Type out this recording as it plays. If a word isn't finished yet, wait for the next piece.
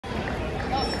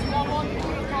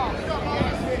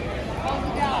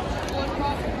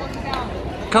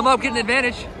Come up, get an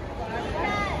advantage.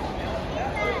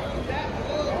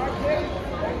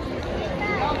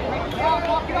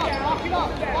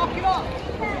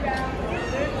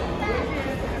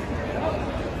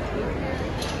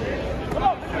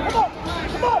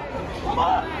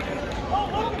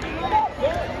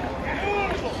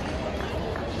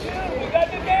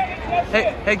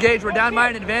 Hey, Gage, we're down by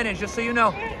an advantage, just so you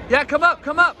know. Yeah, come up,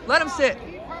 let him sit.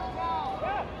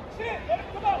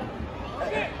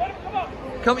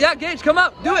 Come, yeah, Gage, come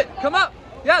up, do it, come up.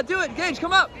 Yeah, do it, Gage,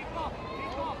 come up.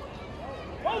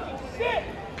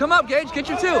 Come up, Gage, get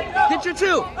your two, get your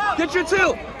two, get your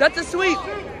two. That's a sweep,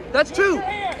 that's two.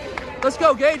 Let's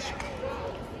go, Gage.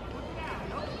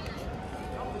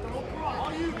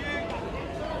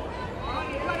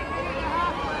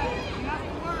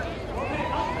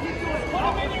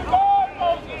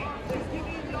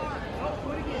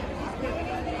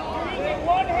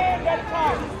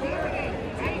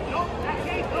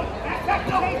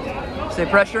 Stay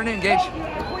pressuring in, Gage.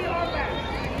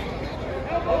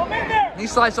 Knee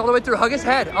slice all the way through. Hug his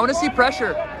head. I want to see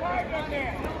pressure.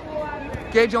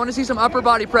 Gage, I want to see some upper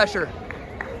body pressure.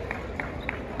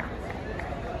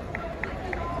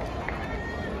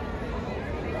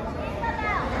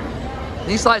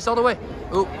 Knee slice all the way.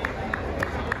 Ooh.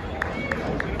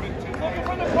 Looking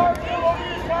for the cartwheel over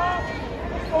your top.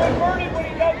 Go inverted when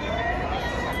he does it.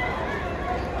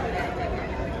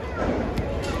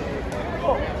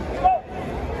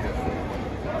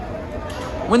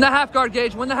 Win the half guard,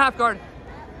 Gage. Win the half guard.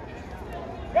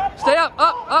 Stay up,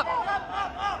 up.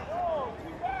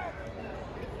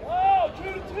 Oh,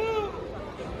 2-2.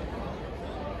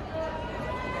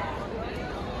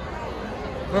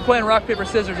 We're playing rock, paper,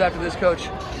 scissors after this, coach.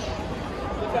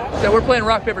 So we're playing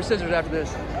rock, paper, scissors after this.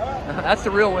 That's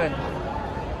the real win.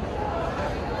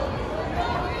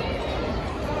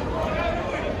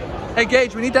 Hey,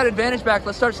 Gage, we need that advantage back.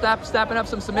 Let's start snapping up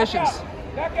some submissions.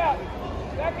 Back out.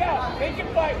 Back out. Make him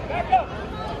fight. Back up.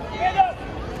 Stand up.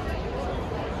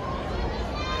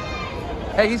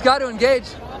 Hey, he's got to engage.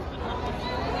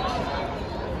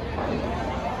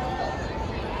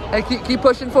 Hey, keep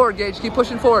pushing forward, Gage. Keep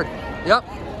pushing forward. Yep.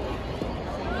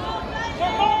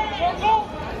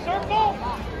 Circle.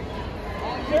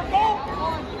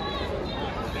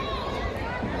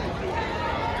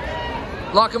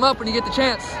 Lock him up when you get the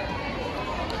chance.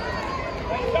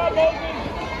 Nice job, Moses.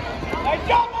 Nice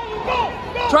job, Moses. Go.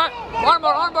 Try.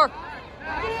 Armbar.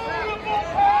 Beautiful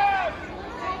pass.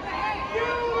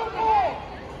 Beautiful.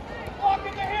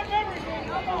 Blocking the hip, everything.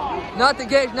 Come on. Nothing,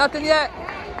 Gage. Nothing yet.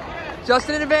 Just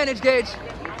an advantage, Gage.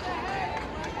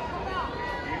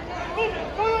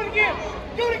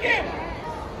 Do it again.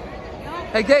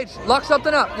 Hey, Gage, lock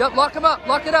something up. Yep, lock him up.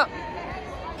 Lock it up.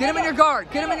 Get him in your guard.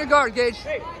 Gage.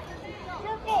 Hey,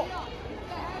 circle.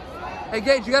 Hey,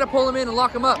 Gage, you got to pull him in and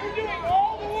lock him up. You're doing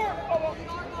all the work, Bubba.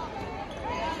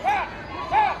 Pass.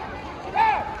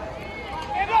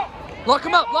 Stand up. Lock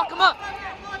him up. Stand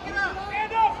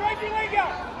up. Drag your leg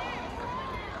out.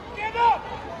 Stand up.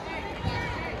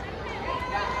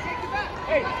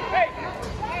 Hey.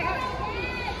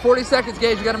 40 seconds,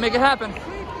 Gage. You got to make it happen.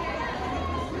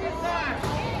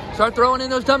 Start throwing in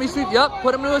those dummy sweeps. Yep,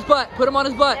 put him to his butt. Put him on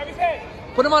his butt.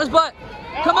 Come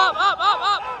up.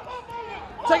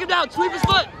 Take him down. Sweep his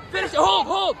foot. Finish it.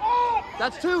 Hold.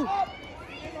 That's two. All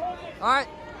right.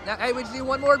 Now, hey, we just need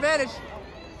one more advantage.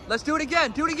 Let's do it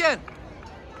again.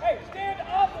 Hey, stand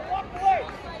up and walk away.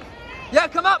 Yeah,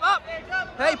 come up.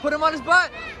 Hey, put him on his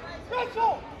butt.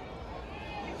 Wrestle.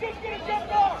 He's just going to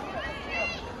jump off.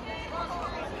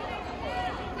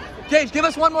 Gage, give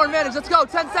us one more advantage. Let's go.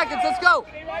 10 seconds. Let's go.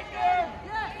 Stay right there.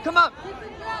 Come up.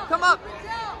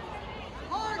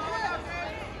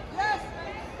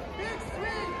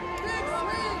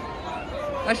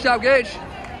 Nice job, Gage.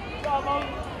 Good job, Moses.